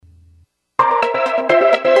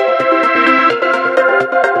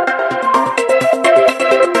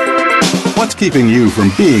keeping you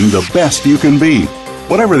from being the best you can be.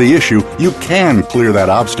 Whatever the issue, you can clear that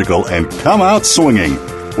obstacle and come out swinging.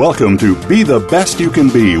 Welcome to Be the Best You Can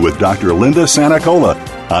Be with Dr. Linda Sanicola.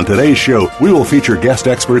 On today's show, we will feature guest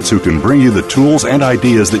experts who can bring you the tools and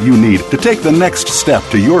ideas that you need to take the next step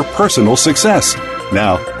to your personal success.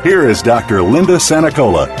 Now, here is Dr. Linda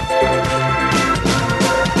Sanicola.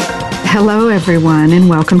 Hello, everyone, and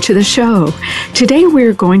welcome to the show. Today,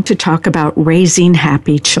 we're going to talk about raising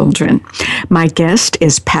happy children. My guest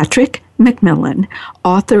is Patrick McMillan,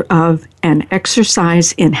 author of An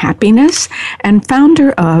Exercise in Happiness and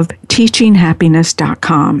founder of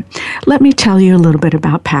TeachingHappiness.com. Let me tell you a little bit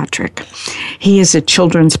about Patrick. He is a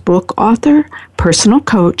children's book author, personal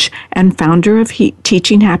coach, and founder of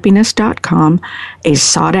TeachingHappiness.com, a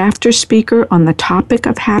sought-after speaker on the topic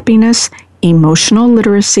of happiness, emotional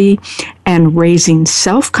literacy, and raising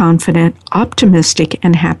self-confident, optimistic,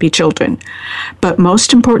 and happy children. But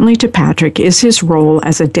most importantly to Patrick is his role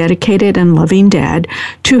as a dedicated and loving dad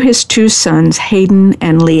to his two sons, Hayden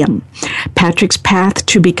and Liam. Patrick's path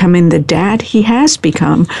to becoming the dad he has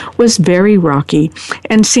become was very rocky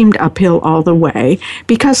and seemed uphill all the way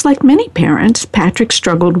because, like many parents, Patrick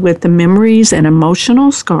struggled with the memories and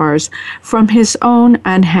emotional scars from his own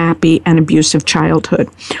unhappy and abusive childhood.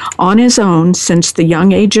 On his own, since the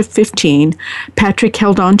young age of 15, Patrick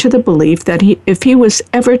held on to the belief that if he was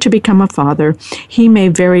ever to become a father, he may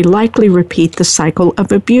very likely repeat the cycle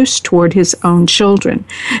of abuse toward his own children.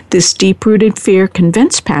 This deep-rooted fear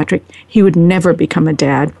convinced Patrick he would never become a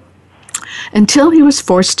dad, until he was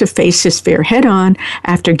forced to face his fear head-on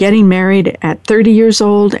after getting married at 30 years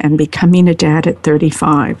old and becoming a dad at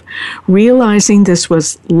 35. Realizing this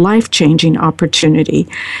was life-changing opportunity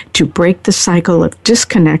to break the cycle of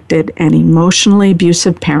disconnected and emotionally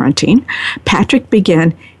abusive parenting, Patrick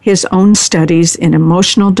began his own studies in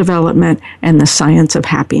emotional development and the science of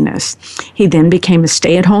happiness. He then became a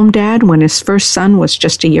stay-at-home dad when his first son was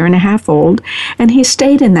just a year and a half old, and he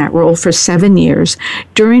stayed in that role for 7 years,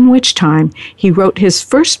 during which time he wrote his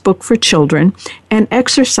first book for children, An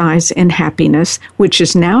Exercise in Happiness, which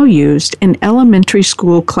is now used in elementary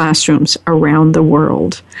school classrooms around the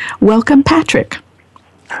world. Welcome, Patrick.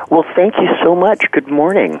 Well, thank you so much. Good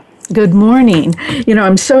morning. Good morning. You know,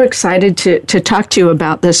 I'm so excited to talk to you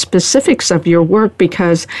about the specifics of your work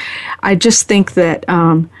because I just think that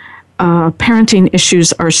parenting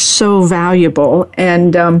issues are so valuable.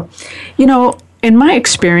 And, you know, in my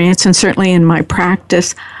experience and certainly in my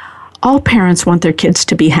practice, all parents want their kids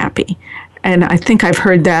to be happy. And I think I've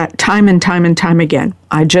heard that time and time and time again.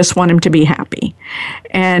 I just want them to be happy.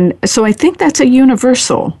 And so I think that's a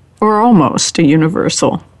universal, or almost a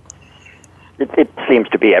universal. It seems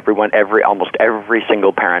to be almost every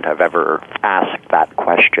single parent I've ever asked that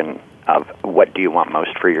question of what do you want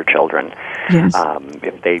most for your children. Yes.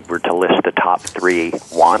 If they were to list the top 3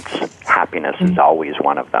 wants, happiness is always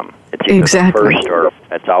one of them. It's either exactly. the first or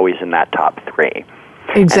it's always in that top 3.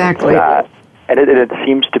 Exactly. And it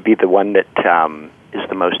seems to be the one that is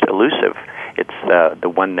the most elusive. It's the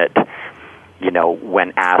one that, you know,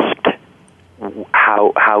 when asked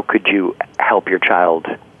how could you help your child,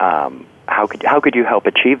 how could you help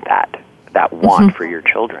achieve that want for your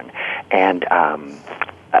children? And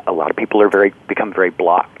a lot of people become very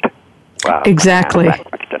blocked. Exactly.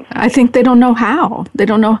 I think they don't know how.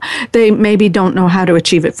 They maybe don't know how to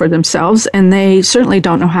achieve it for themselves, and they certainly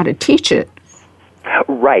don't know how to teach it.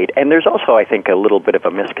 Right. And there's also, I think, a little bit of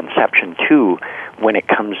a misconception, too, when it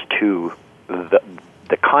comes to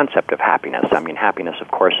the concept of happiness. I mean, happiness, of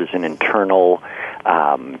course, is an internal,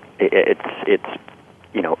 it's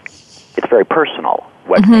you know, it's very personal.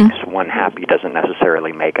 What makes one happy doesn't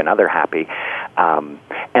necessarily make another happy. And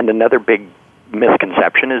another big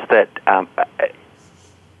misconception is that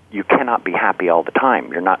you cannot be happy all the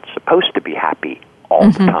time. You're not supposed to be happy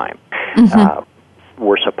all the time.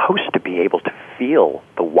 We're supposed to be able to feel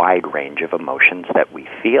the wide range of emotions that we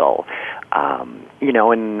feel. You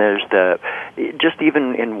know, and there's just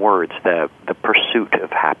even in words, the pursuit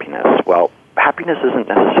of happiness. Well, happiness isn't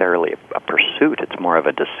necessarily a pursuit. It's more of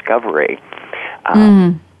a discovery.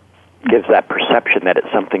 Gives that perception that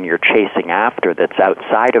it's something you're chasing after that's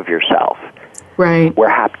outside of yourself. Right. Where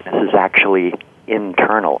happiness is actually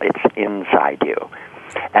internal. It's inside you.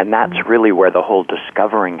 And that's really where the whole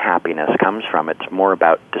discovering happiness comes from. It's more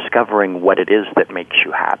about discovering what it is that makes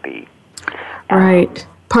you happy. Right.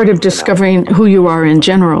 Part of discovering who you are in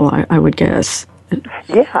general, I would guess.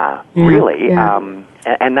 Yeah, really. Yeah.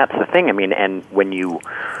 And that's the thing. I mean, and when you,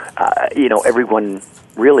 you know, everyone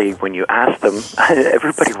really, when you ask them,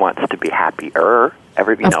 everybody wants to be happier.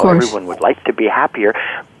 Everyone would like to be happier.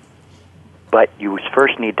 But you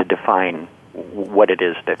first need to define what it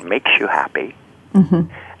is that makes you happy.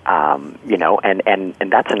 Mm-hmm. You know, and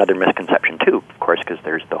that's another misconception too, of course, because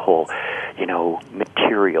there's the whole, you know,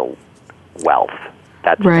 material wealth.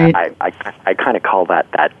 That's right. I kind of call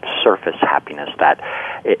that surface happiness. That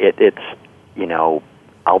it's, you know,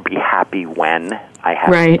 I'll be happy when I have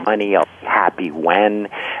right. money. I'll be happy when,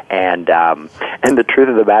 and the truth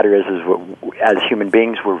of the matter is as human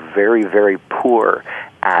beings, we're very, very poor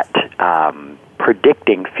at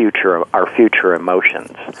predicting our future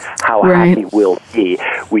emotions, how right. happy we'll be.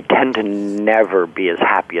 We tend to never be as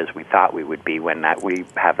happy as we thought we would be when we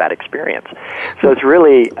have that experience. So it's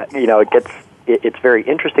really, you know, it's very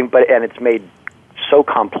interesting, and it's made so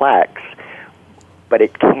complex, but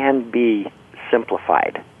it can be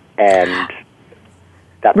simplified, and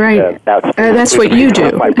that's right. That's what you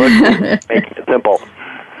do. My book, making it simple.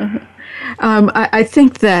 I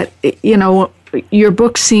think that, you know, your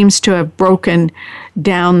book seems to have broken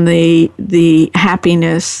down the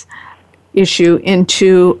happiness issue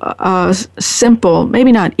into simple,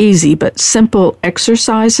 maybe not easy, but simple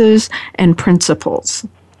exercises and principles.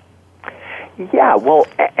 Yeah, well,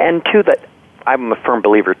 and too, that I'm a firm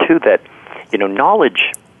believer too that, you know,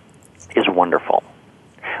 knowledge is wonderful,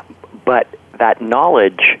 but that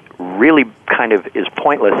knowledge really kind of is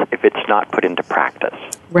pointless if it's not put into practice.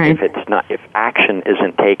 Right. If action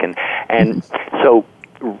isn't taken. And so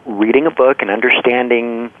reading a book and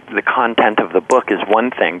understanding the content of the book is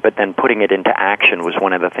one thing, but then putting it into action was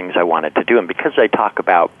one of the things I wanted to do. And because I talk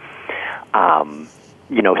about,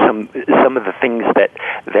 you know, some of the things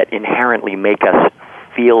that inherently make us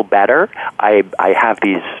feel better, I have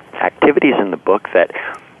these activities in the book that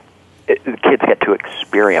kids get to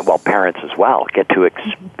experience, well, parents as well, get to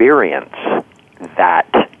experience that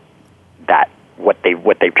what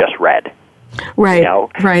they've just read. Right, you know?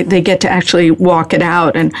 Right. They get to actually walk it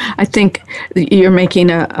out, and I think you're making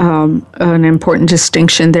an important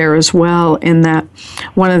distinction there as well. In that,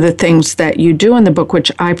 one of the things that you do in the book,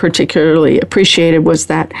 which I particularly appreciated, was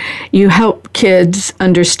that you help kids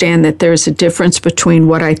understand that there's a difference between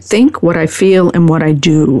what I think, what I feel, and what I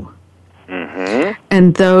do. Mm-hmm.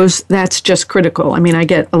 And that's just critical. I mean, I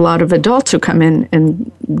get a lot of adults who come in and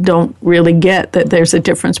don't really get that there's a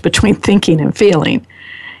difference between thinking and feeling.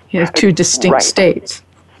 You have two distinct right. states.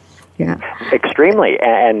 Yeah. Extremely.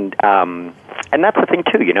 And that's the thing,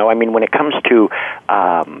 too. You know, I mean, when it comes to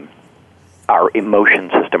our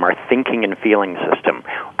emotion system, our thinking and feeling system,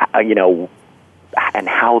 you know, and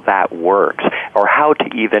how that works, or how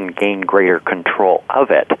to even gain greater control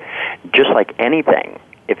of it, just like anything,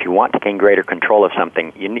 if you want to gain greater control of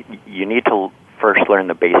something, you need to first learn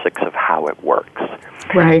the basics of how it works.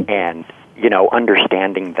 Right. And, you know,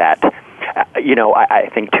 understanding that, you know, I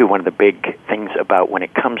think, too, one of the big things about when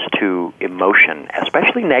it comes to emotion,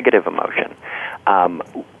 especially negative emotion,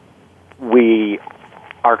 we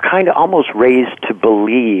are kind of almost raised to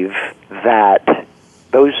believe that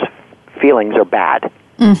those feelings are bad.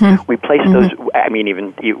 Mm-hmm. We place those. I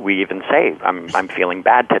mean, we even say, "I'm feeling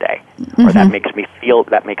bad today," or that makes me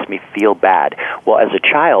feel bad. Well, as a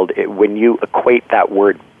child, when you equate that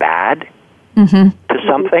word "bad" to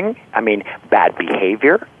something, I mean, bad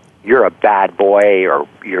behavior. You're a bad boy, or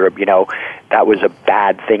you know, that was a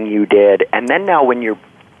bad thing you did. And then now, when you're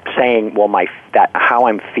saying, "Well, how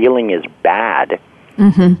I'm feeling is bad,"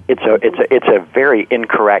 it's a very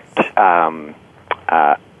incorrect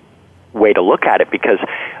way to look at it, because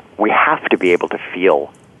we have to be able to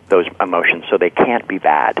feel those emotions, so they can't be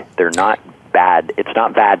bad. They're not bad. It's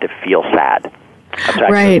not bad to feel sad. That's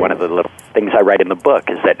actually one of the little things I write in the book,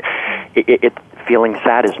 is that feeling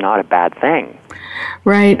sad is not a bad thing.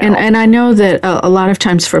 Right, you know? and I know that a lot of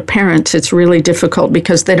times for parents it's really difficult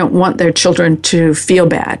because they don't want their children to feel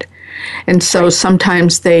bad. And so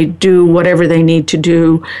sometimes they do whatever they need to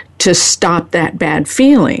do to stop that bad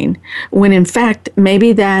feeling, when in fact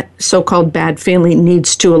maybe that so-called bad feeling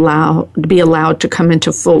needs to be allowed to come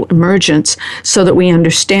into full emergence, so that we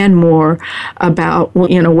understand more about,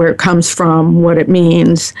 you know, where it comes from, what it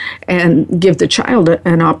means, and give the child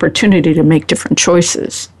an opportunity to make different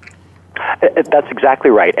choices. That's exactly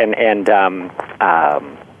right, and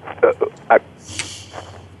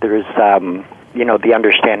there is you know, the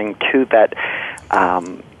understanding too that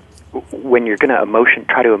when you're going to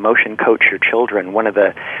try to emotion coach your children, one of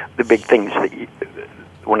the big things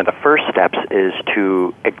one of the first steps is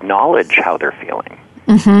to acknowledge how they're feeling,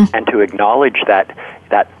 and to acknowledge that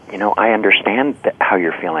you know, I understand how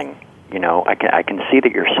you're feeling. You know, I can see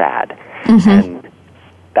that you're sad, and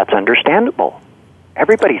that's understandable.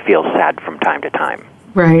 Everybody feels sad from time to time.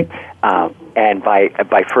 Right. And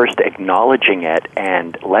by first acknowledging it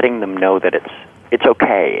and letting them know that it's It's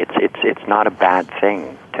okay. It's not a bad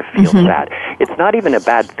thing to feel sad. It's not even a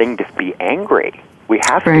bad thing to be angry. We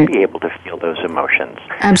have to be able to feel those emotions.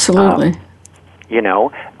 Absolutely.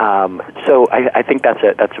 So I think that's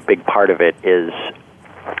a big part of it is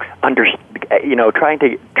trying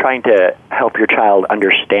to help your child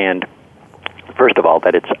understand, first of all,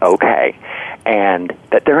 that it's okay and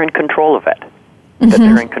that they're in control of it, that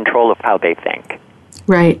they're in control of how they think.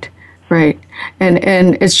 Right.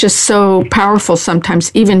 And it's just so powerful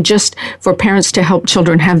sometimes, even just for parents to help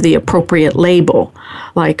children have the appropriate label.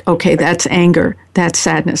 Like, okay, that's anger, that's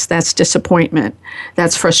sadness, that's disappointment,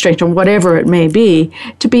 that's frustration, whatever it may be,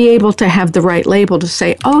 to be able to have the right label to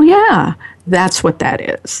say, oh yeah, that's what that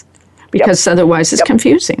is. Because otherwise it's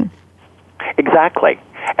confusing. Exactly.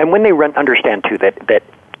 And when they understand, too, that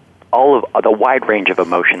all of the wide range of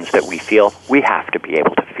emotions that we feel, we have to be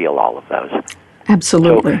able to feel all of those.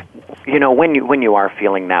 Absolutely. So, when you are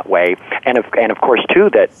feeling that way, and of course, too,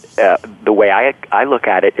 that the way I look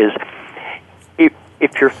at it is,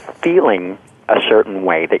 if you're feeling a certain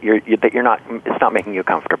way that you're not, it's not making you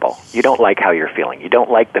comfortable. You don't like how you're feeling. You don't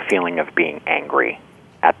like the feeling of being angry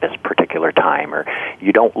at this particular time, or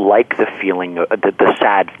you don't like the feeling, the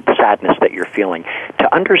sadness that you're feeling.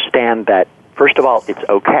 To understand that, first of all, it's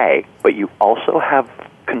okay, but you also have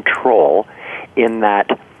control in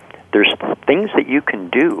that there's things that you can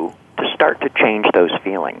do to start to change those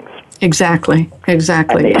feelings. Exactly. And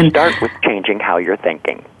they start with changing how you're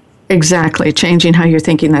thinking. Exactly. Changing how you're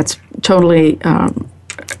thinking. That's totally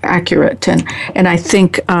accurate. And I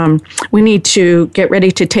think we need to get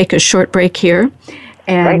ready to take a short break here.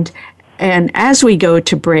 And as we go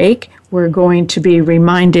to break, we're going to be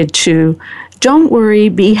reminded to don't worry,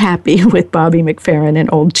 be happy with Bobby McFerrin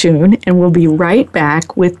and Old Tune. And we'll be right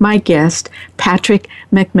back with my guest, Patrick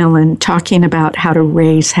McMillan, talking about how to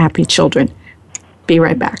raise happy children. Be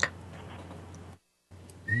right back.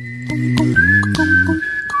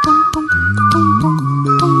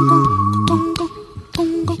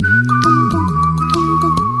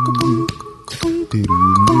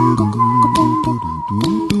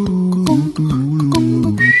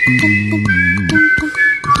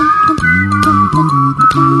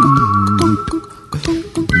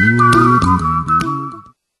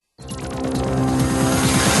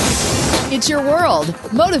 It's your world.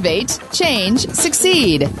 Motivate, change,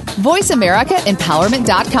 succeed.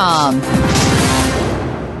 VoiceAmericaEmpowerment.com.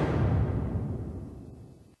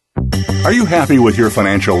 Are you happy with your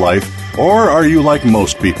financial life? Or are you like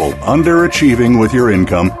most people, underachieving with your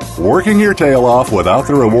income, working your tail off without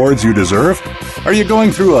the rewards you deserve? Are you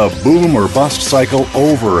going through a boom or bust cycle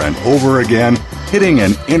over and over again, hitting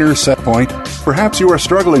an inner set point? Perhaps you are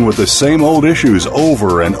struggling with the same old issues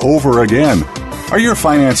over and over again. Are your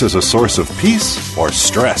finances a source of peace or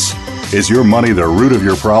stress? Is your money the root of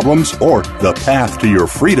your problems or the path to your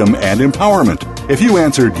freedom and empowerment? If you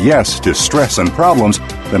answered yes to stress and problems,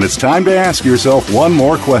 then it's time to ask yourself one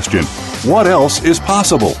more question. What else is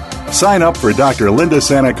possible? Sign up for Dr. Linda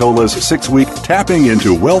Sanacola's 6-week Tapping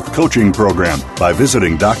into Wealth coaching program by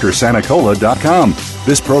visiting drsanacola.com.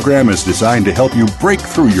 This program is designed to help you break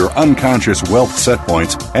through your unconscious wealth set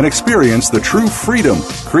points and experience the true freedom,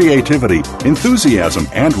 creativity, enthusiasm,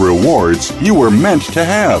 and rewards you were meant to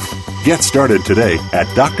have. Get started today at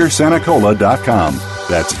drsanacola.com.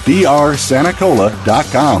 That's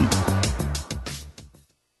drsanacola.com.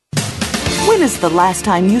 When is the last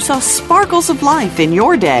time you saw sparkles of life in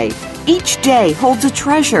your day? Each day holds a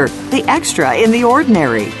treasure, the extra in the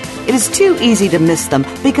ordinary. It is too easy to miss them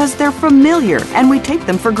because they're familiar and we take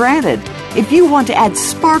them for granted. If you want to add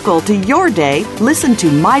sparkle to your day, listen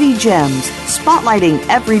to Mighty Gems, spotlighting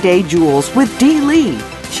everyday jewels with Dee Lee.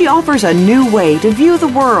 She offers a new way to view the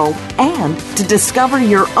world and to discover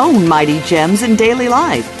your own mighty gems in daily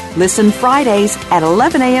life. Listen Fridays at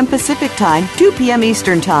 11 a.m. Pacific Time, 2 p.m.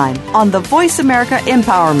 Eastern Time on the Voice America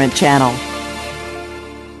Empowerment Channel.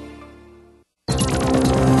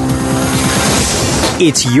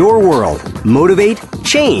 It's your world. Motivate,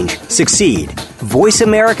 change, succeed.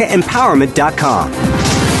 VoiceAmericaEmpowerment.com.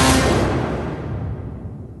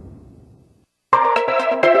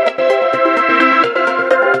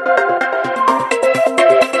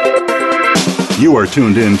 You are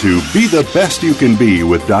tuned in to Be the Best You Can Be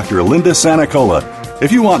with Dr. Linda Sanacola.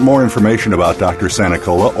 If you want more information about Dr.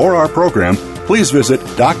 Sanacola or our program, please visit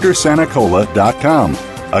drsanacola.com.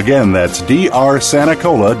 Again, that's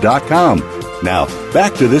drsanacola.com. Now,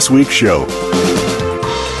 back to this week's show.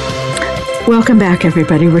 Welcome back,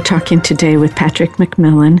 everybody. We're talking today with Patrick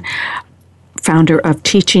McMillan, founder of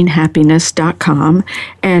teachinghappiness.com.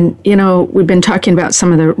 And, you know, we've been talking about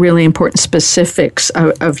some of the really important specifics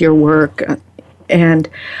of your work And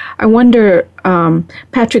I wonder,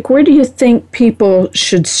 Patrick, where do you think people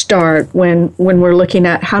should start when we're looking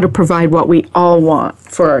at how to provide what we all want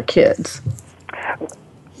for our kids?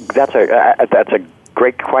 That's a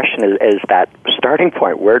great question. Is that starting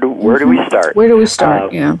point? Where do we start? Where do we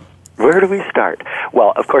start? Yeah. Where do we start?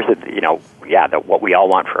 Well, of course, what we all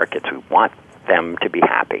want for our kids, we want them to be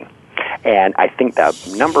happy. And I think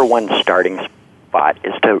the number one starting spot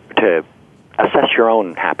is to assess your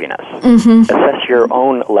own happiness. Assess your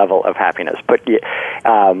own level of happiness. But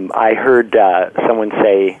I heard someone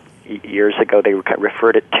say years ago, they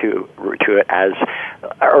referred it to it as,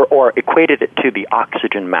 or equated it to the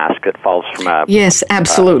oxygen mask that falls from a... Yes,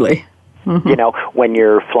 absolutely. When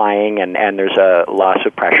you're flying and there's a loss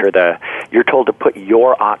of pressure, you're told to put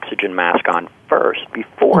your oxygen mask on first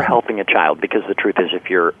before helping a child, because the truth is,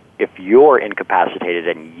 if you're incapacitated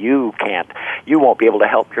and you won't be able to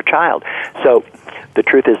help your child. So the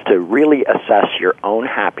truth is to really assess your own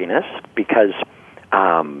happiness, because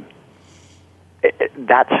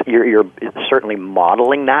you're certainly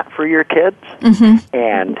modeling that for your kids,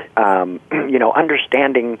 and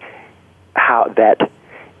understanding how that.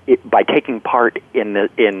 By taking part in this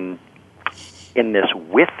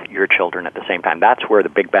with your children at the same time, that's where the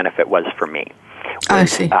big benefit was for me. I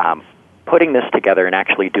see. Putting this together and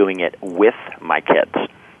actually doing it with my kids.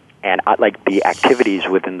 And like the activities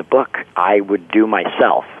within the book, I would do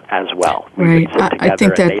myself as well. Right. I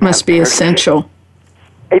think that must be essential.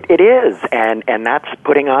 It is, and that's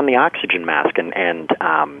putting on the oxygen mask. And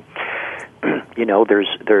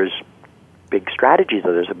there's big strategies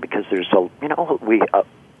of this, because there's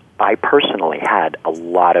I personally had a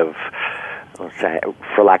lot of, let's say,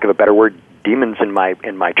 for lack of a better word, demons in my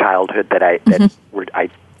childhood that I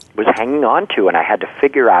was hanging on to, and I had to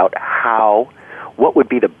figure out what would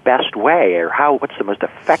be the best way, or what's the most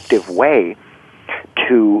effective way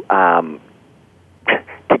to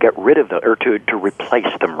get rid of them, or to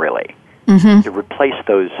replace them, really. To replace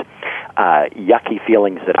those yucky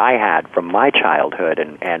feelings that I had from my childhood,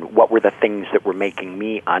 and what were the things that were making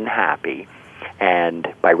me unhappy. And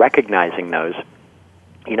by recognizing those,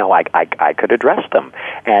 I could address them.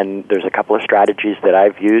 And there's a couple of strategies that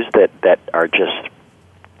I've used that are just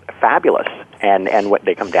fabulous. And what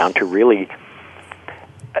they come down to, really,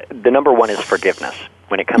 the number one is forgiveness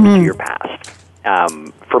when it comes to your past.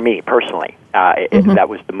 For me, personally, that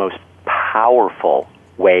was the most powerful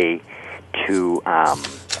way to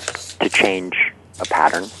change a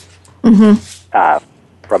pattern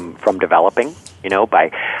from developing, by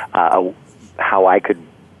how I could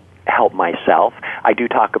help myself. I do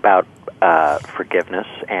talk about forgiveness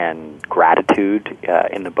and gratitude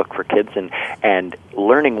in the book for kids, and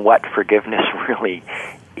learning what forgiveness really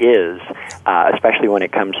is, especially when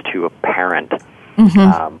it comes to a parent.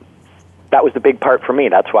 That was the big part for me.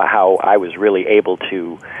 That's how I was really able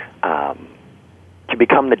to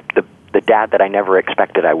become the dad that I never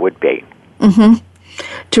expected I would be.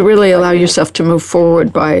 To really allow yourself to move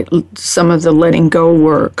forward by some of the letting go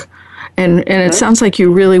work. And it sounds like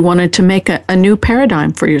you really wanted to make a new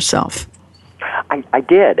paradigm for yourself. I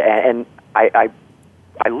did, and I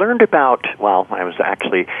learned about,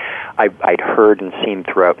 I'd heard and seen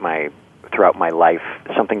throughout my life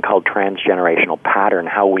something called transgenerational pattern,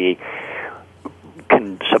 how we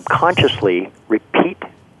can subconsciously repeat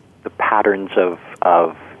the patterns of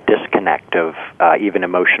disconnect, of even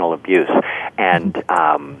emotional abuse, and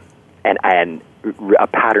a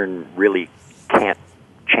pattern really can't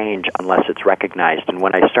change unless it's recognized. And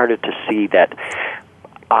when I started to see that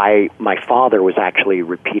my father was actually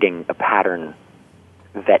repeating a pattern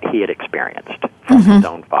that he had experienced from his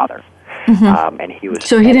own father, and he was,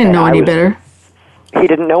 so he didn't know any better. He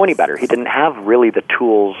didn't know any better. He didn't have really the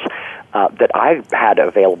tools that I had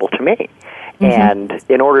available to me. And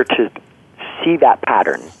in order to see that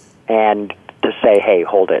pattern and to say, hey,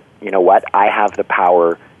 hold it, you know what? I have the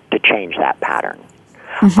power to change that pattern.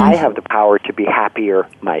 I have the power to be happier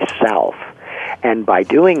myself. And by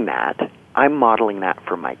doing that, I'm modeling that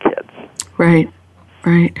for my kids. Right.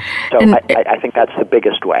 So I think that's the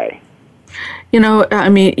biggest way.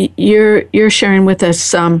 You're sharing with us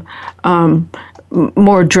some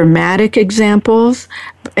more dramatic examples.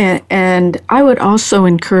 And I would also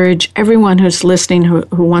encourage everyone who's listening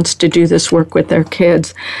who wants to do this work with their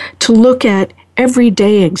kids to look at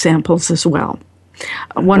everyday examples as well.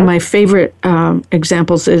 One of my favorite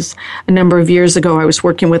examples is a number of years ago, I was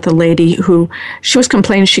working with a lady who, she was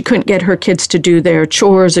complaining she couldn't get her kids to do their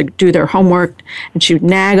chores or do their homework, and she would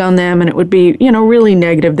nag on them, and it would be, really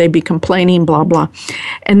negative. They'd be complaining, blah, blah.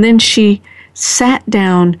 And then she sat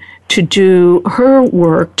down to do her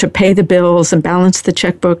work to pay the bills and balance the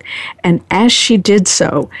checkbook. And as she did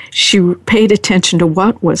so, she paid attention to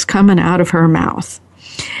what was coming out of her mouth.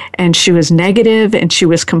 And she was negative and she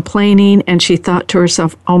was complaining, and she thought to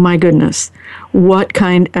herself, oh my goodness, what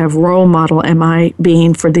kind of role model am I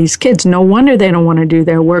being for these kids? No wonder they don't want to do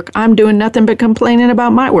their work. I'm doing nothing but complaining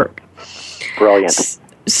about my work. Brilliant.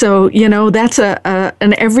 So, that's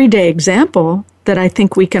an everyday example that I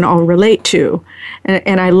think we can all relate to.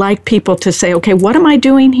 And I like people to say, okay, what am I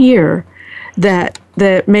doing here that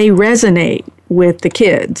may resonate with the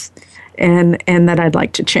kids and that I'd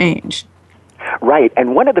like to change? Right,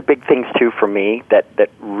 and one of the big things, too, for me that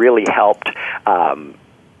really helped,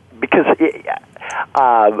 because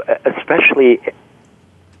especially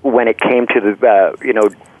when it came to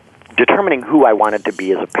the, determining who I wanted to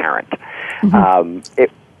be as a parent,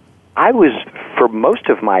 I was, for most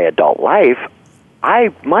of my adult life,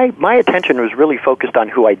 my attention was really focused on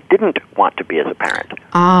who I didn't want to be as a parent.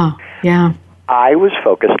 Ah, yeah. I was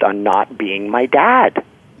focused on not being my dad.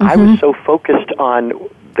 I was so focused on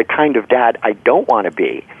the kind of dad I don't want to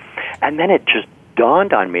be. And then it just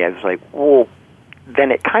dawned on me. I was like, well, then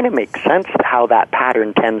it kind of makes sense how that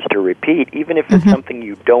pattern tends to repeat. Even if it's something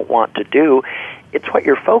you don't want to do, it's what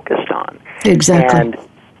you're focused on. Exactly. And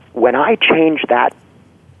when I changed that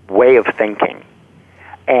way of thinking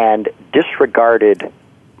and disregarded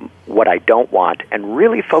what I don't want and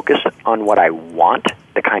really focused on what I want,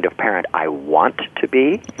 the kind of parent I want to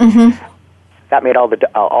be, that made a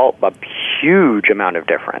huge amount of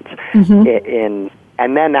difference. And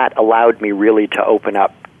then that allowed me really to open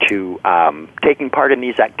up to taking part in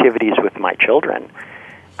these activities with my children.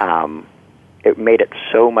 It made it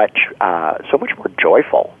so much more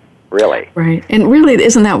joyful, really. Right, and really,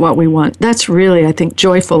 isn't that what we want? That's really, I think,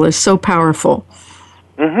 joyful is so powerful.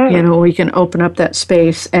 We can open up that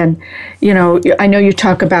space, and I know you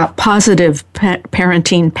talk about positive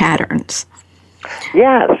parenting patterns.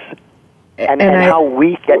 Yes. And how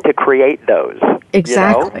we get to create those.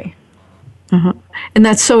 Exactly. And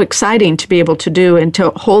that's so exciting to be able to do and to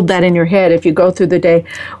hold that in your head if you go through the day.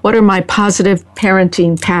 What are my positive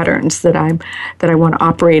parenting patterns that I want to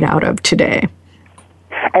operate out of today?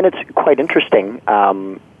 And it's quite interesting.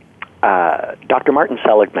 Dr. Martin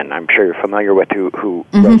Seligman, I'm sure you're familiar with, who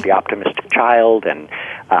wrote The Optimistic Child and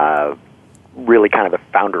really kind of the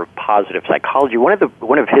founder of positive psychology. One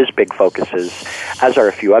of his big focuses, as are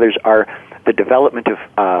a few others, are the development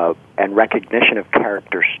of and recognition of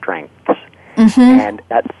character strengths. And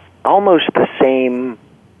that's almost the same,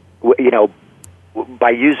 by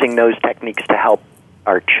using those techniques to help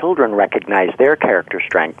our children recognize their character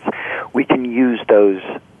strengths, we can use those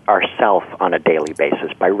ourselves on a daily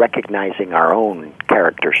basis by recognizing our own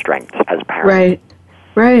character strengths as parents.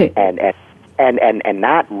 Right. And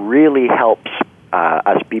that really helps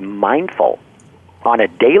us be mindful on a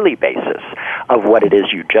daily basis of what it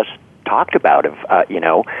is you just talked about,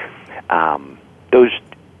 those,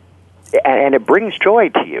 and it brings joy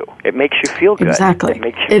to you. It makes you feel good. Exactly. It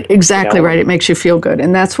makes you, exactly right. It makes you feel good,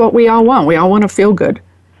 and that's what we all want. We all want to feel good.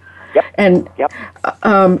 Yep. And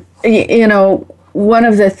one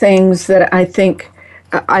of the things that I think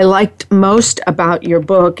I liked most about your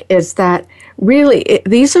book is that really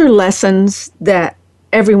these are lessons that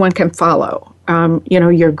everyone can follow.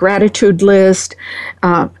 Your gratitude list.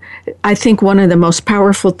 I think one of the most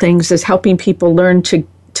powerful things is helping people learn to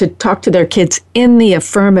talk to their kids in the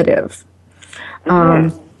affirmative.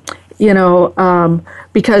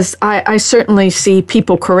 Because I certainly see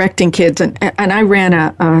people correcting kids, and I ran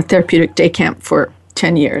a therapeutic day camp for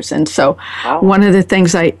 10 years. And so one of the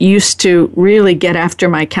things I used to really get after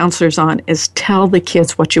my counselors on is tell the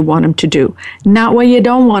kids what you want them to do, not what you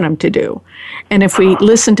don't want them to do. And if we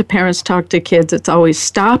listen to parents talk to kids, it's always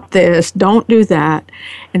stop this, don't do that,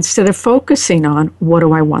 instead of focusing on what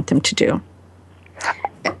do I want them to do.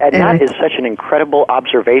 And that is such an incredible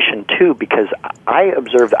observation, too, because I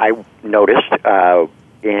noticed I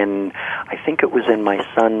think it was in my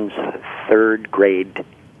son's third grade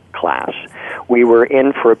class, we were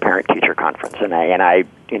in for a parent-teacher conference, and I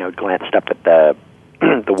glanced up at the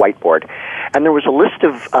the whiteboard, and there was a list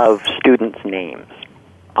of students' names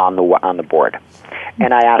on the board,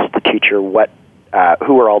 and I asked the teacher who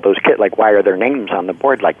are all those kids? Like, why are their names on the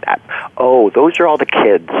board like that? Oh, those are all the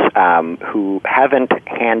kids who haven't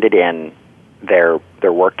handed in their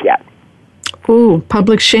work yet. Ooh,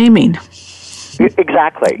 public shaming.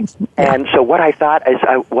 Exactly. And so what I thought is,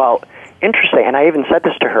 interesting. And I even said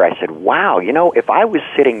this to her. I said, wow, if I was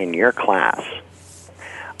sitting in your class,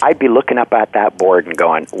 I'd be looking up at that board and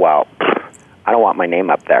going, well, I don't want my name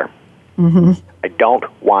up there. I don't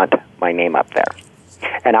want my name up there.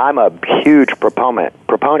 And I'm a huge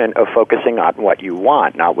proponent of focusing on what you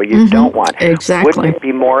want, not what you don't want. Exactly. Wouldn't it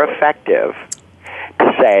be more effective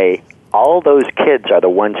to say, all those kids are the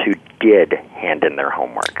ones who did hand in their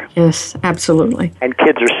homework? Yes, absolutely. And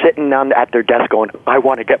kids are sitting down at their desk going, I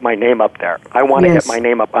want to get my name up there. I want to get my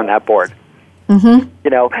name up on that board. Mm-hmm. You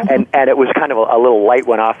know, and it was kind of a little light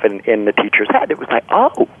went off in the teacher's head. It was like,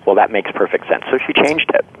 oh, well, that makes perfect sense. So she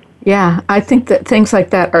changed it. Yeah, I think that things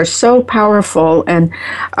like that are so powerful. And,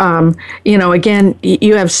 you know, again,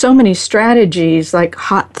 you have so many strategies like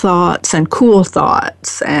hot thoughts and cool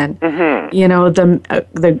thoughts and, you know,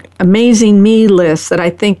 the amazing me list that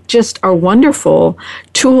I think just are wonderful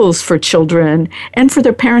tools for children and for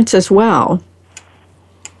their parents as well.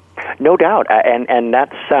 No doubt. And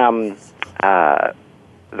that's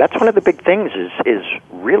one of the big things is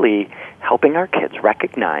really helping our kids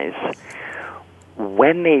recognize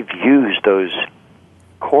when they've used those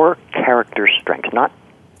core character strengths, not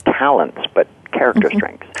talents, but character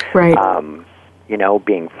strengths. Right. You know,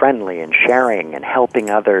 being friendly and sharing and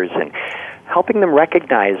helping others and helping them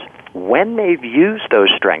recognize when they've used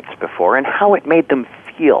those strengths before and how it made them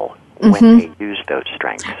feel when they used those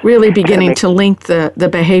strengths. Really beginning to link the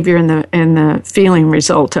behavior and the feeling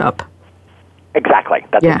result up. Exactly.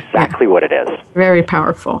 That's exactly what it is. Very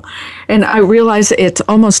powerful. And I realize it's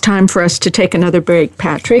almost time for us to take another break,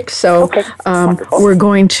 Patrick. So we're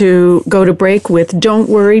going to go to break with Don't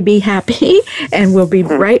Worry, Be Happy. And we'll be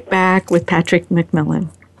right back with Patrick McMillan.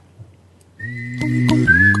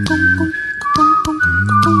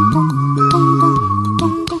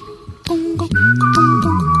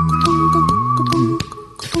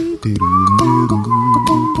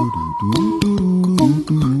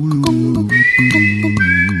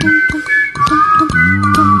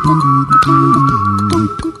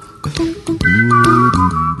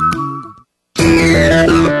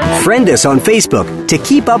 Friend us on Facebook to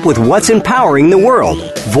keep up with what's empowering the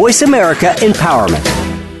world. Voice America Empowerment.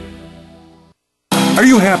 Are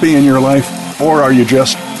you happy in your life, or are you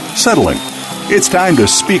just settling? It's time to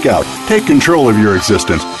speak out, take control of your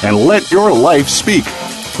existence, and let your life speak.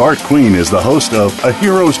 Bart Queen is the host of A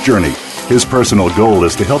Hero's Journey. His personal goal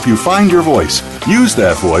is to help you find your voice, use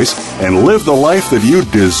that voice, and live the life that you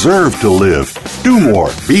deserve to live. Do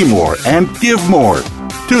more, be more, and give more.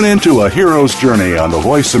 Tune in to A Hero's Journey on the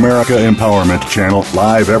Voice America Empowerment Channel,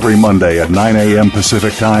 live every Monday at 9 a.m.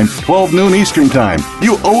 Pacific Time, 12 noon Eastern Time.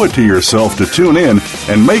 You owe it to yourself to tune in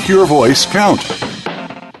and make your voice count.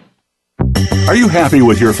 Are you happy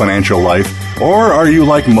with your financial life? Or are you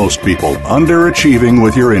like most people, underachieving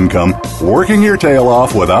with your income, working your tail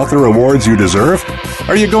off without the rewards you deserve?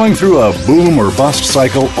 Are you going through a boom or bust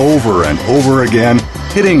cycle over and over again,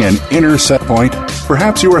 hitting an inner set point?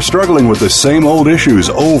 Perhaps you are struggling with the same old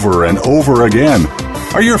issues over and over again.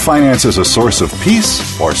 Are your finances a source of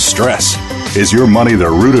peace or stress? Is your money the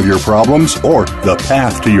root of your problems or the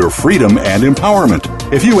path to your freedom and empowerment?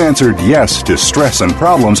 If you answered yes to stress and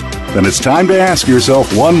problems, then it's time to ask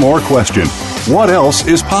yourself one more question. What else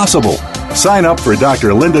is possible? Sign up for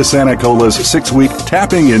Dr. Linda Sanacola's 6-week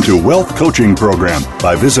Tapping into Wealth coaching program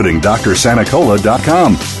by visiting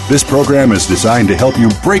drsanacola.com. This program is designed to help you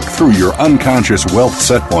break through your unconscious wealth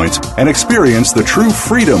set points and experience the true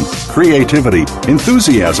freedom, creativity,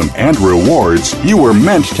 enthusiasm, and rewards you were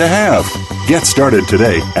meant to have. Get started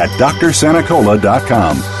today at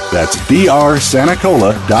drsanacola.com. That's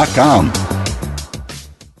drsanacola.com.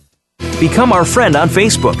 Become our friend on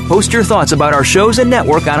Facebook. Post your thoughts about our shows and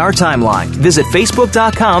network on our timeline. Visit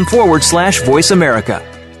facebook.com/Voice America.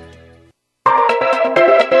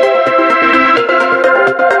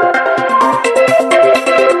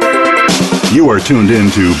 You are tuned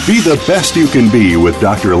in to Be the Best You Can Be with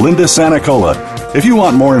Dr. Linda Sanacola. If you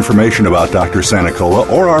want more information about Dr. Sanacola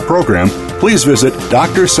or our program, please visit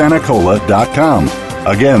drsanacola.com.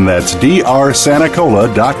 Again, that's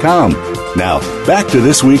drsanacola.com. Now, back to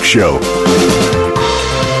this week's show.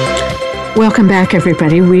 Welcome back,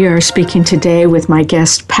 everybody. We are speaking today with my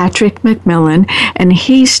guest, Patrick McMillan, and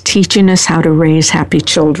he's teaching us how to raise happy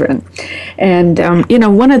children. And,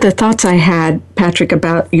 one of the thoughts I had, Patrick,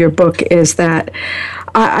 about your book is that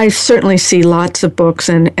I certainly see lots of books,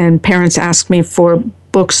 and parents ask me for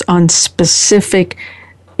books on specific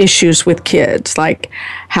issues with kids, like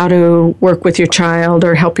how to work with your child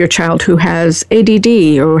or help your child who has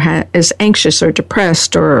ADD or is anxious or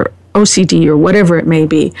depressed or OCD or whatever it may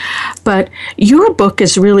be. But your book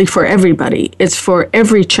is really for everybody. It's for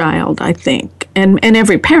every child, I think, and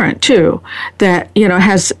every parent too, that,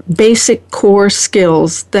 has basic core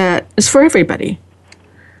skills that is for everybody.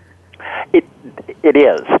 It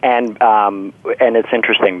is, and it's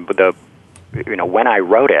interesting. when I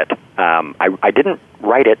wrote it, I didn't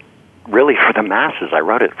write it really for the masses. I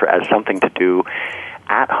wrote it as something to do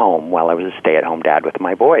at home while I was a stay-at-home dad with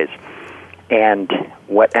my boys. And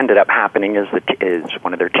what ended up happening is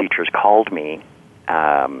one of their teachers called me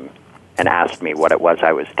and asked me what it was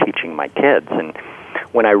I was teaching my kids. And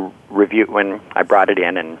when I brought it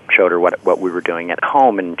in and showed her what we were doing at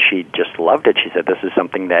home, and she just loved it. She said, "This is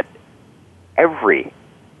something that every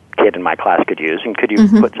kid in my class could use, and could you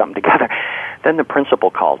put something together?" Then the principal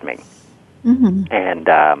called me, and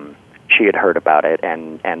she had heard about it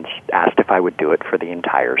and asked if I would do it for the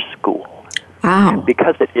entire school. Wow!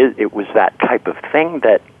 Because it was that type of thing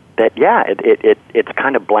that it's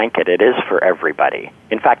kind of blanket. It is for everybody.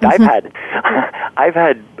 In fact, I've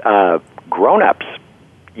had grown-ups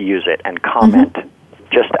use it and comment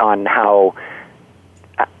just on how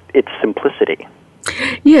its simplicity.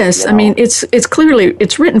 Yes, I mean it's clearly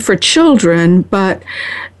written for children, but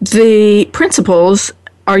the principles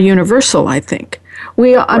are universal. I think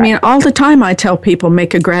I mean, all the time I tell people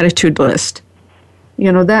make a gratitude list.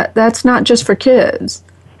 That's not just for kids,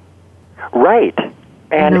 right?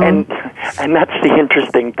 And that's the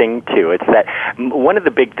interesting thing too. It's that one of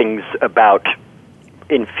the big things about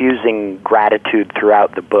infusing gratitude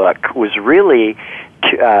throughout the book was really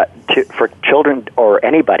for children, or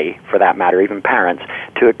anybody for that matter, even parents,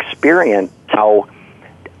 to experience how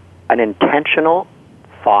an intentional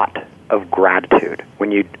thought of gratitude,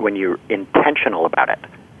 when you're intentional about it,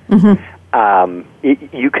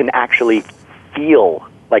 you can actually feel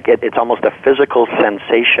like it's almost a physical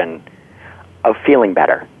sensation of feeling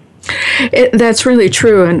better. That's really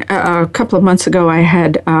true. And a couple of months ago, I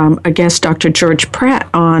had a guest, Dr. George Pratt,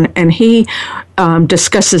 on, and he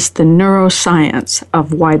discusses the neuroscience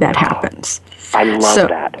of why that happens. I love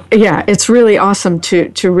that. Yeah, it's really awesome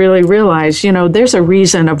to really realize, there's a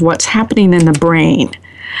reason of what's happening in the brain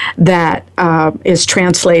that is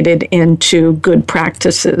translated into good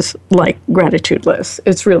practices like gratitude lists.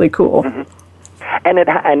 It's really cool.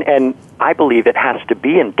 And I believe it has to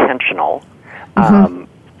be intentional.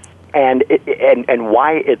 And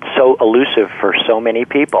why it's so elusive for so many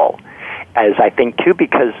people, as I think too,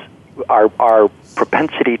 because our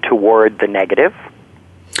propensity toward the negative.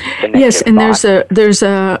 Yes, and thought. there's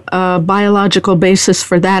a biological basis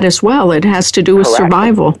for that as well. It has to do with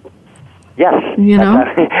survival. Yes,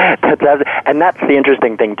 and that's the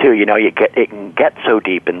interesting thing too. It can get so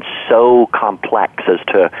deep and so complex as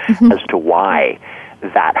to why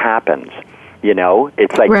that happens.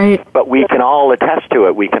 It's like, right. But we can all attest to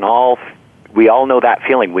it. We all know that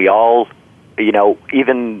feeling. We all,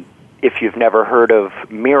 even if you've never heard of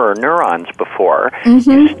mirror neurons before,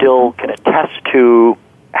 you still can attest to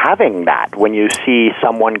having that. When you see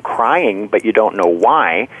someone crying but you don't know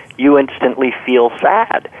why, you instantly feel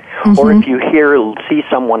sad. Or if you see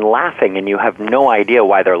someone laughing and you have no idea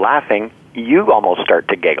why they're laughing, you almost start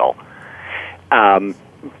to giggle.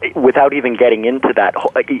 Without even getting into that,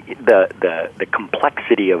 the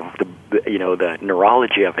complexity of the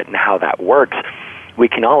neurology of it and how that works, we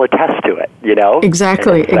can all attest to it.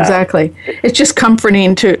 Exactly. It's just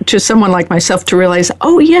comforting to someone like myself to realize,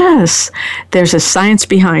 oh yes, there's a science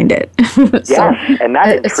behind it. Yes, and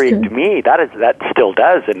that intrigued me. That still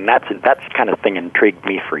does, and that's kind of thing intrigued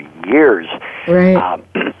me for years. Right.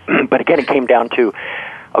 But again, it came down to,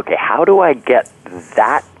 okay, how do I get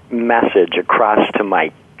that message across to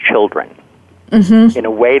my children in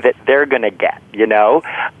a way that they're going to get,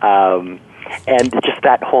 and just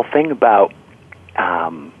that whole thing about,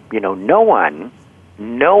 no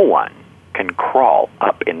one can crawl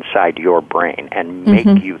up inside your brain and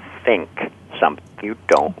make you think something you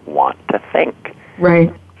don't want to think.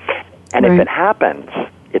 Right. And if it happens,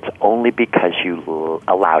 it's only because you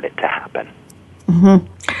allowed it to happen.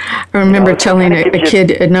 I remember telling a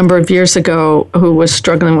kid a number of years ago who was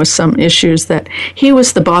struggling with some issues that he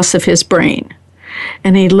was the boss of his brain.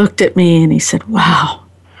 And he looked at me and he said, "Wow,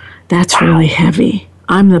 that's really heavy.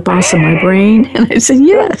 I'm the boss of my brain." And I said,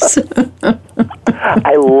 "Yes."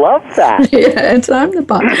 I love that. Yes, I'm the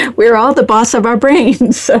boss. We're all the boss of our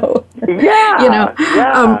brains. So,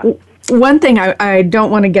 one thing I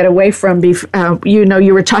don't want to get away from,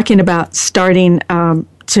 you were talking about starting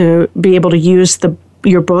to be able to use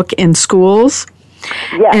your book in schools.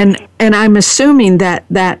 Yes. And I'm assuming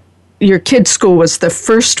that your kids' school was the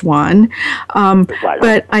first one,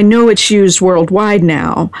 but I know it's used worldwide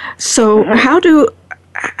now. So how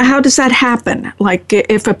does that happen? Like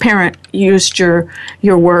if a parent used your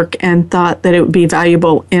work and thought that it would be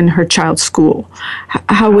valuable in her child's school,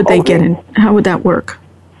 how would they How would that work?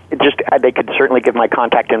 They could certainly give my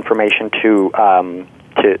contact information to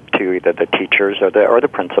to either the teachers or the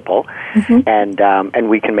principal, and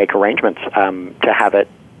we can make arrangements to have it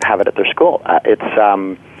at their school. It's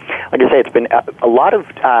like I say, it's been a lot of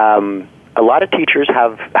teachers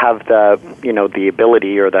have the the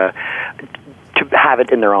ability or to have it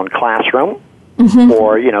in their own classroom.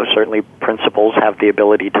 Or, certainly principals have the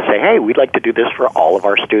ability to say, hey, we'd like to do this for all of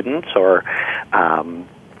our students, or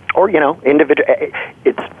individual.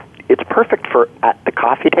 It's perfect for at the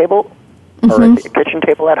coffee table or at the kitchen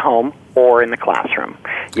table at home or in the classroom,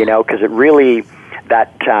 because it really,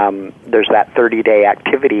 there's that 30-day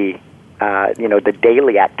activity, the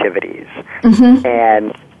daily activities.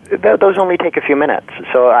 And those only take a few minutes.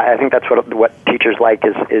 So I think that's what teachers like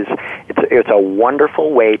is it's a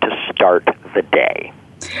wonderful way to start the day.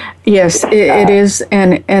 Yes, it is,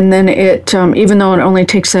 and then it even though it only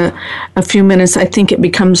takes a few minutes, I think it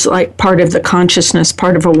becomes like part of the consciousness,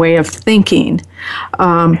 part of a way of thinking.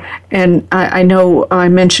 And I know I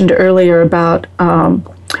mentioned earlier about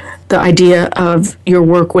the idea of your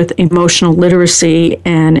work with emotional literacy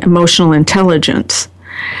and emotional intelligence,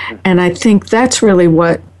 and I think that's really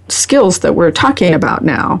what skills that we're talking about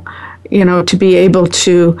now, to be able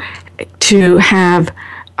to have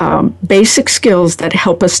basic skills that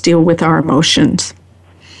help us deal with our emotions.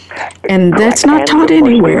 And that's not taught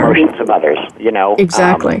anywhere. The emotions of others,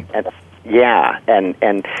 Exactly. And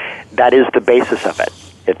that is the basis of it.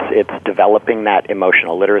 It's developing that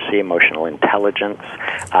emotional literacy, emotional intelligence,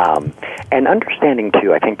 and understanding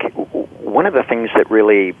too. I think one of the things that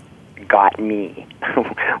really got me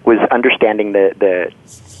was understanding the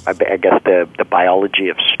biology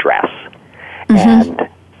of stress and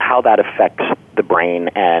how that affects the brain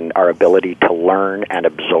and our ability to learn and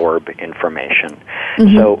absorb information.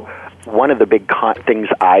 So one of the big things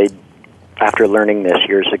after learning this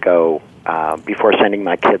years ago, before sending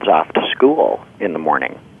my kids off to school in the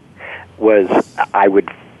morning, was I would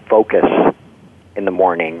focus in the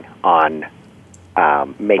morning on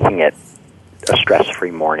making it a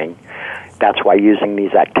stress-free morning. That's why using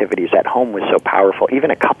these activities at home was so powerful. Even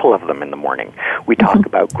a couple of them in the morning. We talk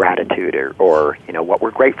about gratitude or what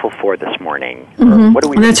we're grateful for this morning. Or what do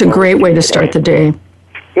we and that's a great way to start the day.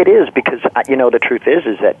 It is, because the truth is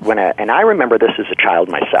that and I remember this as a child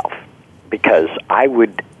myself, because I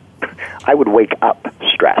would wake up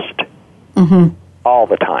stressed all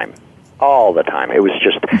the time. It was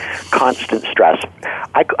just constant stress.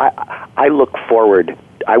 I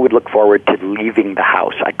would look forward to leaving the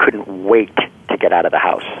house. I couldn't wait to get out of the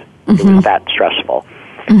house. It was that stressful.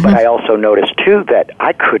 But I also noticed, too, that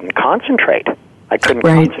I couldn't concentrate. I couldn't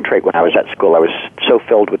concentrate when I was at school. I was so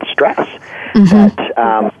filled with stress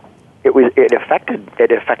that it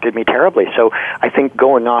affected me terribly. So I think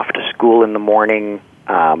going off to school in the morning,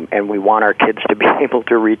 and we want our kids to be able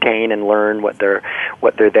to retain and learn what they're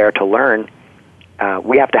there to learn,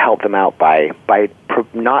 we have to help them out by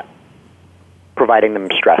not providing them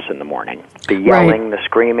stress in the morning. The yelling, the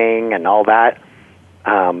screaming, and all that.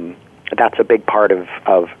 That's a big part of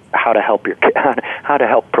how to help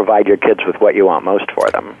provide your kids with what you want most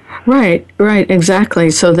for them. Right, exactly.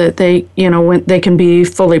 So that they, when they can be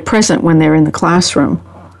fully present when they're in the classroom.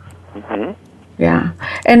 Yeah.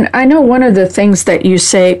 And I know one of the things that you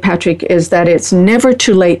say, Patrick, is that it's never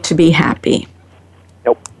too late to be happy.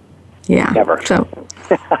 Nope. Yeah. Never. So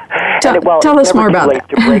tell us more about that.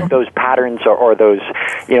 To break those patterns or those,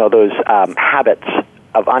 those habits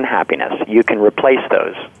of unhappiness, you can replace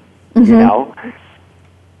those. You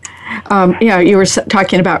were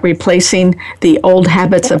talking about replacing the old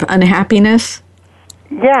habits of unhappiness.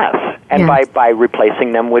 Yes, and by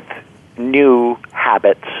replacing them with new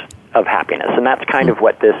habits of happiness, and that's kind of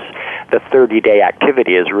what the 30-day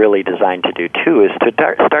activity is really designed to do too, is to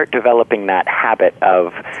start developing that habit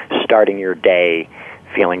of starting your day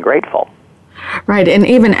feeling grateful. Right, and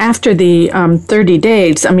even after the 30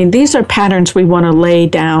 days, I mean, these are patterns we want to lay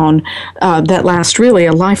down that last really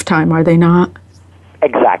a lifetime, are they not?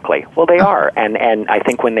 Exactly. Well, they are, and I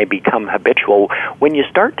think when they become habitual, when you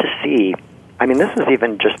start to see, I mean, this is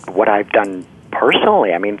even just what I've done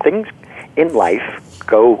personally. I mean, things in life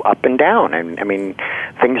go up and down, and I mean,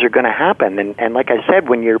 things are going to happen, and like I said,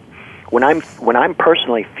 when I'm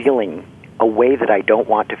personally feeling a way that I don't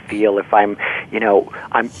want to feel, if I'm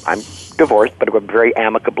divorced, but very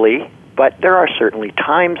amicably. But there are certainly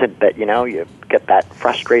times that you get that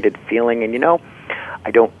frustrated feeling, and I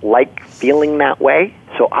don't like feeling that way.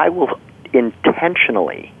 So I will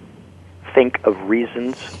intentionally think of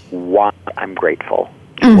reasons why I'm grateful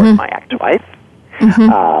toward my ex-wife.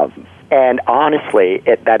 And honestly,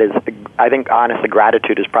 I think honestly,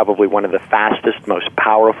 gratitude is probably one of the fastest, most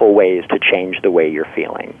powerful ways to change the way you're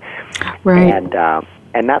feeling. Right. And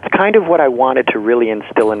And that's kind of what I wanted to really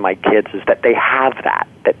instill in my kids, is that they have that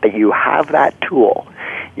you have that tool.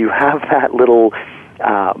 You have that little,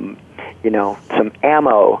 some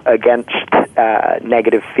ammo against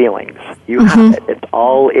negative feelings. You have it. It's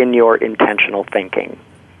all in your intentional thinking.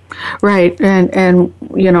 Right, and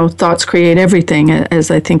thoughts create everything,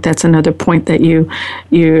 as I think that's another point that you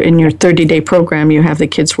in your 30-day program you have the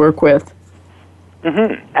kids work with.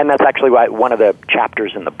 Mm-hmm. And that's actually why one of the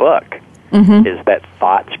chapters in the book is that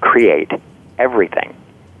thoughts create everything.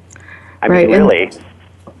 I mean, really,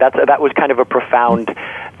 that was kind of a profound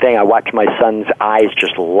thing. I watched my son's eyes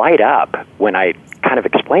just light up when I kind of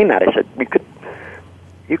explained that. I said,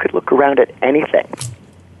 you could look around at anything.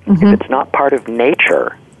 If it's not part of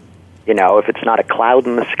nature, if it's not a cloud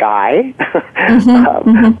in the sky,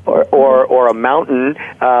 or a mountain,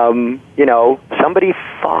 somebody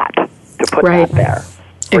thought to put that there.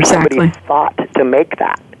 Or somebody thought to make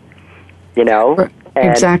that, And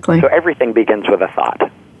exactly. So everything begins with a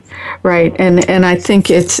thought. Right, and I think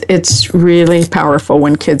it's really powerful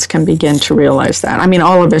when kids can begin to realize that. I mean,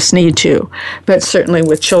 all of us need to, but certainly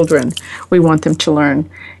with children, we want them to learn,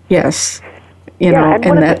 yes,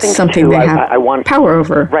 and that's something they have power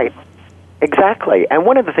over. Right, exactly. And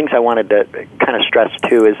one of the things I wanted to kind of stress,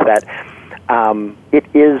 too, is that it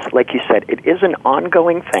is, like you said, it is an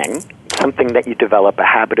ongoing thing, something that you develop a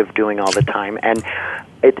habit of doing all the time, and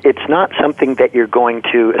it's not something that you're going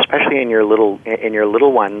to, especially in your little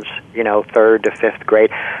ones, 3rd to 5th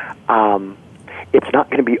grade. It's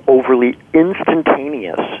not going to be overly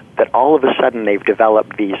instantaneous that all of a sudden they've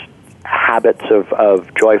developed these habits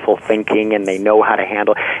of joyful thinking and they know how to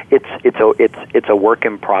handle. It's a work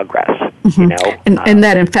in progress. And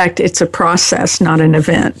that in fact it's a process, not an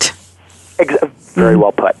event. Very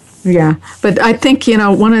well put. Yeah, but I think,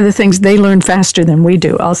 one of the things, they learn faster than we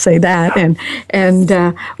do, I'll say that,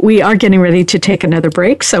 and we are getting ready to take another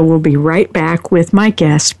break, so we'll be right back with my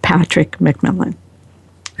guest, Patrick McMillan.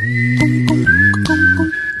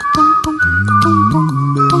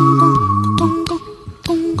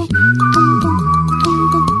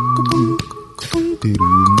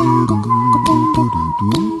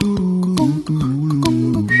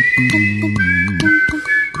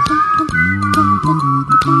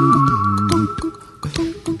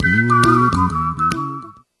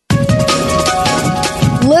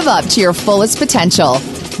 Live up to your fullest potential.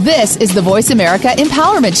 This is the Voice America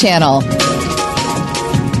Empowerment Channel.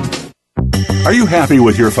 Are you happy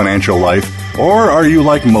with your financial life? Or are you,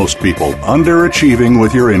 like most people, underachieving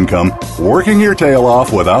with your income, working your tail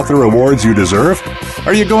off without the rewards you deserve?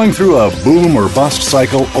 Are you going through a boom or bust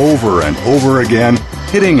cycle over and over again,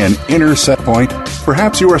 hitting an inner set point?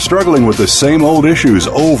 Perhaps you are struggling with the same old issues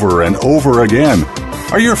over and over again.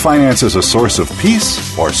 Are your finances a source of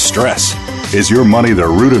peace or stress? Is your money the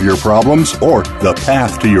root of your problems or the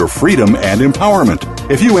path to your freedom and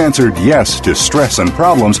empowerment? If you answered yes to stress and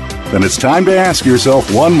problems, then it's time to ask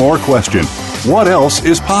yourself one more question. What else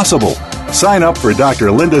is possible? Sign up for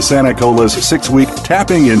Dr. Linda Sanacola's 6-week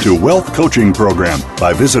Tapping into Wealth coaching program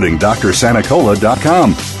by visiting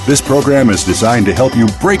drsanacola.com. This program is designed to help you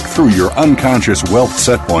break through your unconscious wealth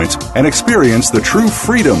set points and experience the true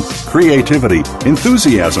freedom, creativity,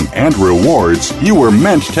 enthusiasm, and rewards you were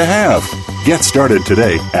meant to have. Get started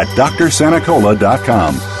today at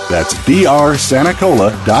drsanacola.com. That's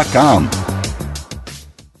drsanacola.com.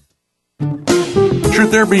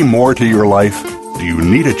 Should there be more to your life? Do you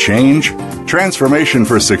need a change? Transformation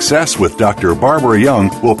for Success with Dr. Barbara Young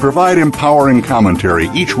will provide empowering commentary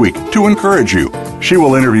each week to encourage you. She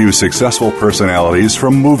will interview successful personalities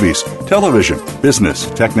from movies, television, business,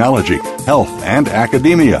 technology, health, and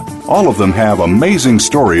academia. All of them have amazing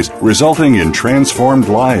stories resulting in transformed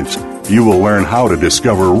lives. You will learn how to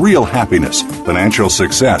discover real happiness, financial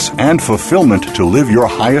success, and fulfillment to live your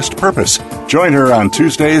highest purpose. Join her on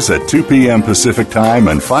Tuesdays at 2 p.m. Pacific Time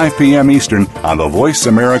and 5 p.m. Eastern on the Voice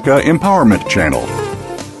America Empowerment Channel.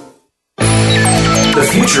 The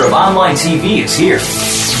future of online TV is here.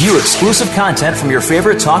 View exclusive content from your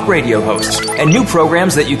favorite talk radio hosts and new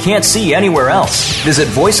programs that you can't see anywhere else. Visit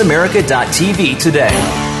voiceamerica.tv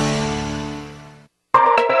today.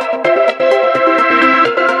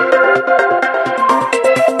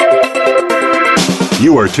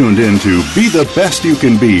 You are tuned in to Be the Best You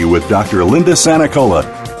Can Be with Dr. Linda Sanacola.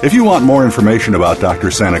 If you want more information about Dr.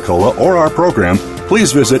 Sanacola or our program,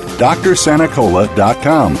 please visit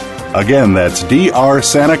drsanacola.com. Again, that's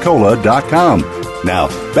drsanacola.com. Now,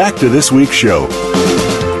 back to this week's show.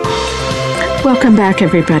 Welcome back,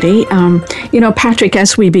 everybody. Patrick,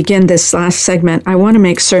 as we begin this last segment, I want to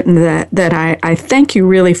make certain that I thank you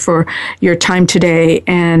really for your time today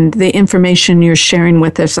and the information you're sharing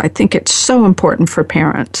with us. I think it's so important for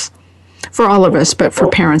parents, for all of us, but for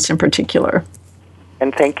parents in particular.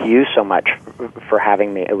 And thank you so much for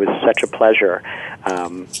having me. It was such a pleasure.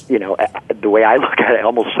 The way I look at it,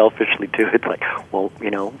 almost selfishly too, it's like, well,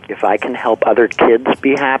 if I can help other kids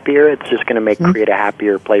be happier, it's just going to create a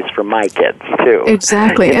happier place for my kids too.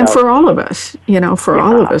 Exactly, and for all of us,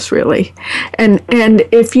 all of us really. And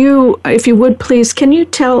if you would please, can you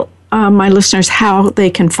tell my listeners how they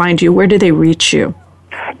can find you? Where do they reach you?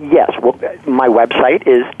 Yes, well, my website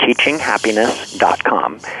is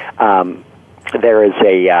teachinghappiness.com. There's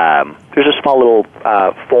a small little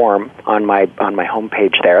form on my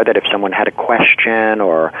homepage there that if someone had a question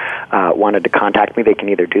or wanted to contact me, they can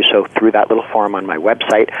either do so through that little form on my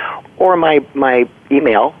website, or my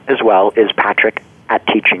email as well is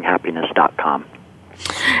patrick@teachinghappiness.com.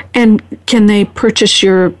 And can they purchase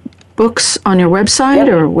your books on your website,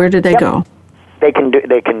 or where do they go? They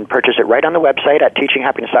can purchase it right on the website at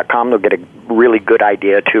teachinghappiness.com. They'll get a really good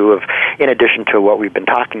idea too of, in addition to what we've been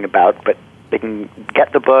talking about, but they can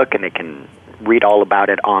get the book and they can read all about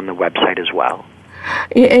it on the website as well.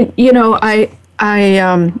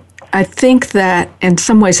 I think that in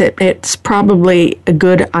some ways it's probably a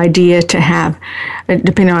good idea to have,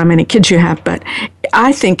 depending on how many kids you have, but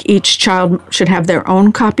I think each child should have their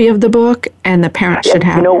own copy of the book and the parent should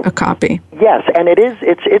have a copy. Yes, and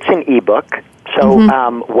it's an ebook. So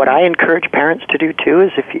what I encourage parents to do too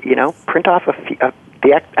is if print off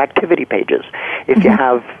the activity pages. If you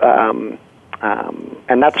have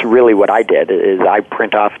and that's really what I did, is I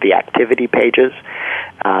print off the activity pages.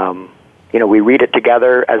 We read it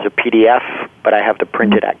together as a PDF, but I have the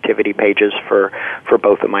printed activity pages for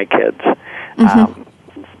both of my kids.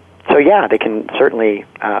 They can certainly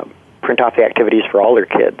print off the activities for all their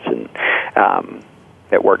kids, and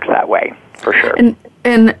it works that way, for sure.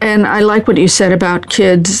 And I like what you said about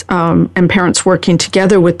kids and parents working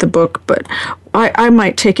together with the book, but I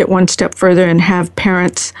might take it one step further and have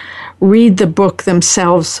parents read the book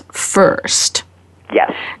themselves first.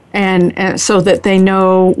 Yes. And so that they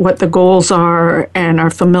know what the goals are and are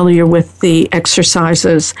familiar with the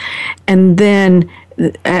exercises. And then,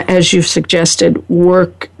 as you've suggested,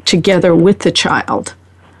 work together with the child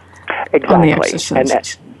on the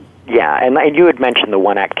exercises. And you had mentioned the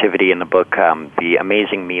one activity in the book, the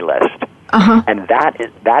Amazing Me List. And that is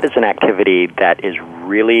an activity that is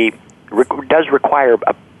really does require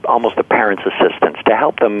almost a parent's assistance to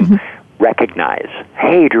help them recognize,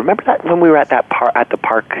 hey, do you remember that when we were at the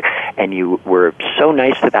park and you were so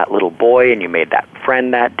nice to that little boy and you made that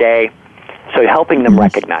friend that day? So helping them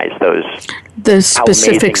recognize the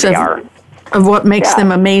specifics of what makes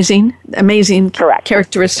them amazing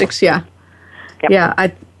characteristics. Yeah. Yep. Yeah.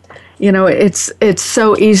 It's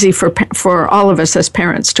so easy for all of us as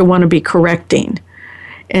parents to want to be correcting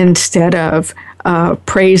instead of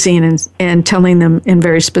praising and telling them in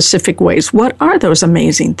very specific ways. What are those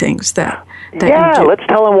amazing things that you do? Let's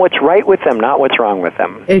tell them what's right with them, not what's wrong with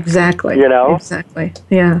them. Exactly. Exactly.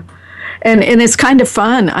 Yeah. And it's kind of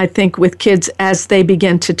fun, I think, with kids as they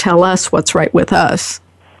begin to tell us what's right with us.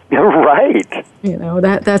 Right.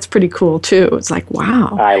 That's pretty cool too. It's like,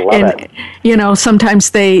 wow. I love it.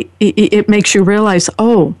 Sometimes it makes you realize,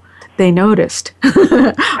 they noticed.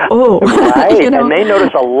 Right. And they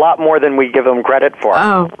notice a lot more than we give them credit for.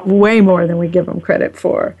 Oh, way more than we give them credit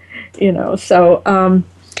for. So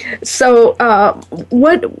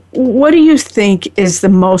what do you think is the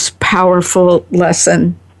most powerful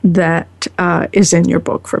lesson that is in your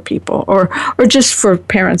book for people, or just for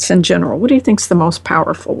parents in general? What do you think is the most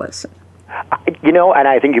powerful lesson? And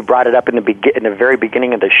I think you brought it up in the very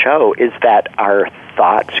beginning of the show, is that our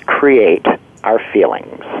thoughts create our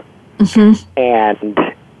feelings. And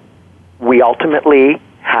we ultimately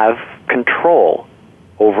have control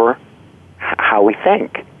over how we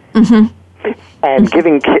think. And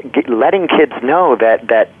letting kids know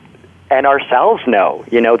that and ourselves know,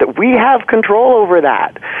 that we have control over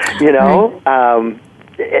that,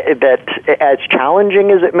 that as challenging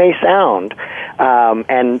as it may sound,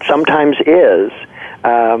 and sometimes is,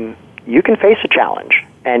 you can face a challenge,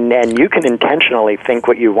 and you can intentionally think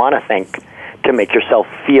what you want to think to make yourself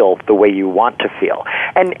feel the way you want to feel.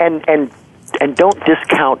 And don't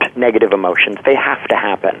discount negative emotions. They have to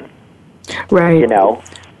happen. Right.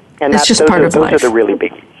 And it's just part of life. Those are the really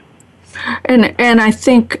biggies. And I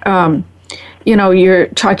think You're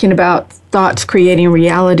talking about thoughts creating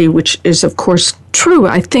reality, which is, of course, true.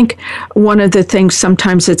 I think one of the things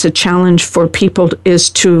sometimes it's a challenge for people is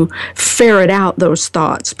to ferret out those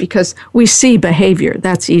thoughts, because we see behavior.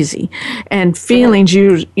 That's easy. And feelings,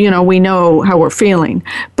 we know how we're feeling.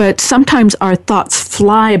 But sometimes our thoughts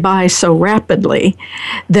fly by so rapidly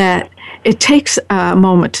that it takes a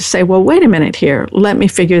moment to say, well, wait a minute here. Let me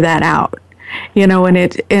figure that out.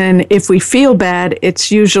 And if we feel bad,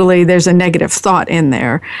 it's usually there's a negative thought in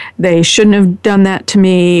there. They shouldn't have done that to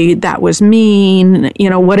me. That was mean,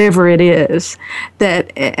 whatever it is.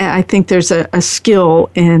 That I think there's a skill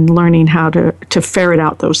in learning how to ferret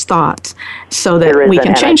out those thoughts so that we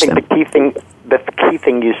can change them. The key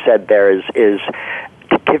thing you said there is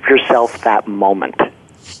to give yourself that moment.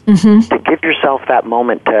 Mm-hmm. To give yourself that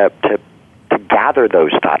moment to gather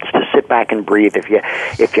those thoughts, to sit back and breathe. If you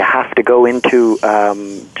have to go into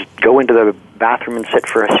the bathroom and sit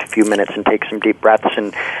for a few minutes and take some deep breaths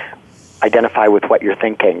and identify with what you're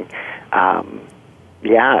thinking,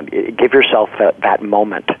 give yourself that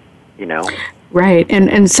moment. Right,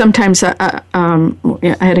 and sometimes I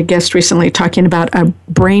had a guest recently talking about a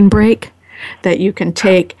brain break that you can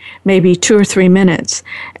take maybe 2 or 3 minutes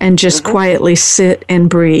and just quietly sit and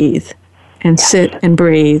breathe. Sit and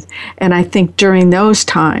breathe. And I think during those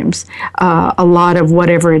times, a lot of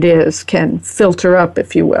whatever it is can filter up,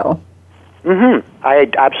 if you will. Mm-hmm. I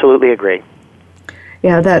absolutely agree.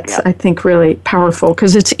 Yeah, that's, I think, really powerful,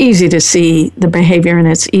 because it's easy to see the behavior and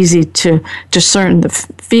it's easy to discern the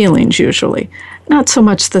feelings usually. Not so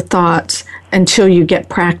much the thoughts until you get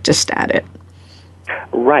practiced at it.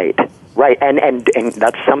 Right. And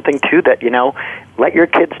that's something, too, that, let your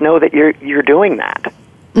kids know that you're doing that.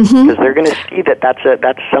 Because they're going to see that that's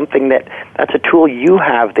something that's a tool you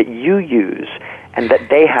have that you use, and that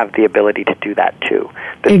they have the ability to do that too.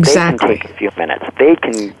 That exactly. They can take a few minutes. They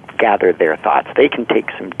can gather their thoughts. They can take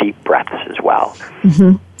some deep breaths as well.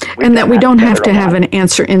 And that we don't have to have an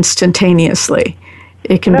answer instantaneously.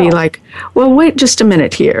 It can be like, well, wait just a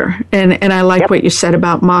minute here. And I like what you said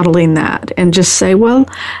about modeling that, and just say, well,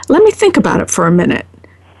 let me think about it for a minute.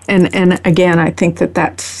 And again, I think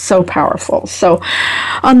that's so powerful. So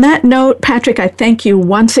on that note, Patrick, I thank you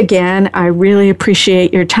once again. I really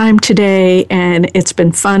appreciate your time today, and it's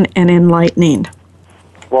been fun and enlightening.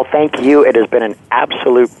 Well, thank you. It has been an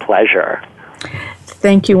absolute pleasure.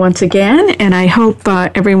 Thank you once again, and I hope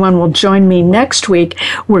everyone will join me next week.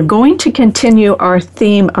 We're going to continue our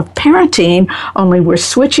theme of parenting, only we're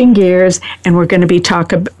switching gears, and we're going to be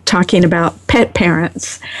talking about pet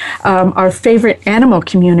parents. Our favorite animal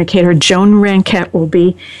communicator, Joan Ranquette, will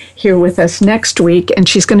be here with us next week, and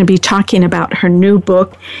she's going to be talking about her new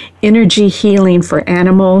book, Energy Healing for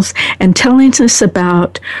Animals, and telling us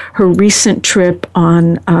about her recent trip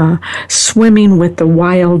on swimming with the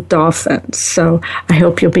wild dolphins. So I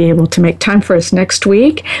hope you'll be able to make time for us next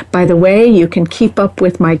week. By the way, you can keep up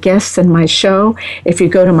with my guests and my show if you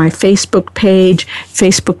go to my Facebook page,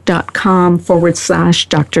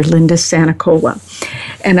 facebook.com/Dr. Linda Sanacola.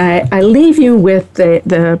 And I leave you with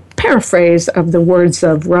the paraphrase of the words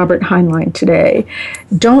of Robert Heinlein today.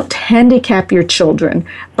 Don't handicap your children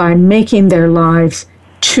by making their lives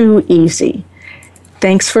too easy.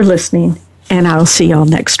 Thanks for listening, and I'll see y'all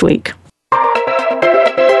next week.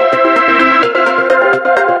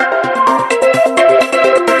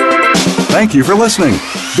 Thank you for listening.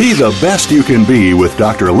 Be the Best You Can Be with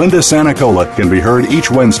Dr. Linda Sanacola can be heard each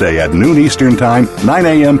Wednesday at noon Eastern Time, 9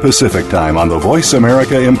 a.m. Pacific Time on the Voice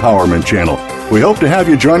America Empowerment Channel. We hope to have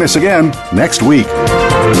you join us again next week.